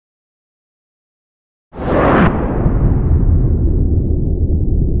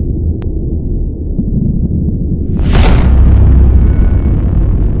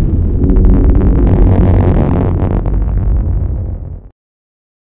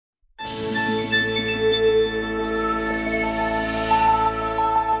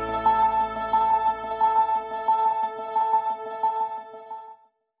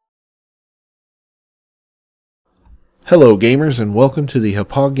Hello gamers and welcome to the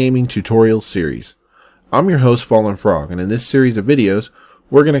Hauppauge Gaming tutorial series. I'm your host fallinfrog, and in this series of videos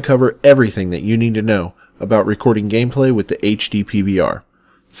we're going to cover everything that you need to know about recording gameplay with the HD PVR.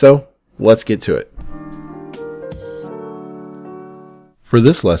 So let's get to it. For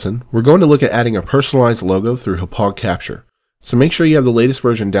this lesson we're going to look at adding a personalized logo through Hauppauge Capture. So make sure you have the latest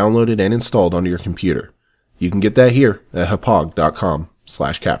version downloaded and installed onto your computer. You can get that here at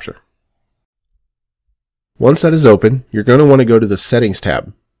hauppauge.com/capture. Once that is open, you're going to want to go to the Settings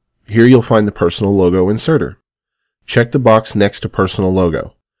tab. Here you'll find the Personal Logo Inserter. Check the box next to Personal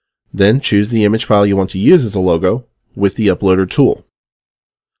Logo. Then choose the image file you want to use as a logo with the Uploader tool.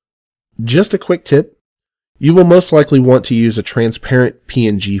 Just a quick tip, you will most likely want to use a transparent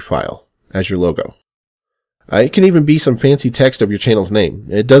PNG file as your logo. It can even be some fancy text of your channel's name.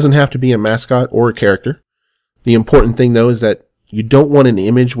 It doesn't have to be a mascot or a character. The important thing though is that you don't want an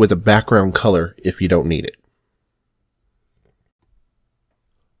image with a background color if you don't need it.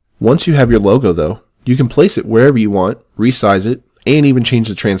 Once you have your logo though, you can place it wherever you want, resize it, and even change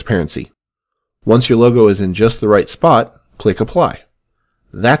the transparency. Once your logo is in just the right spot, click Apply.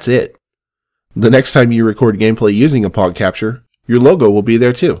 That's it. The next time you record gameplay using Hauppauge Capture, your logo will be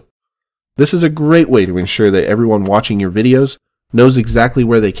there too. This is a great way to ensure that everyone watching your videos knows exactly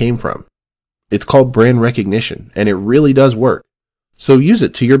where they came from. It's called brand recognition, and it really does work. So use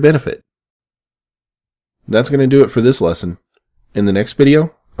it to your benefit. That's going to do it for this lesson. In the next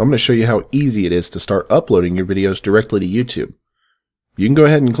video, I'm going to show you how easy it is to start uploading your videos directly to YouTube. You can go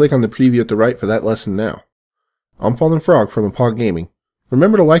ahead and click on the preview at the right for that lesson now. I'm fallinfrog from Hauppauge Gaming.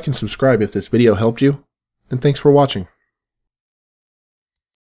 Remember to like and subscribe if this video helped you, and thanks for watching.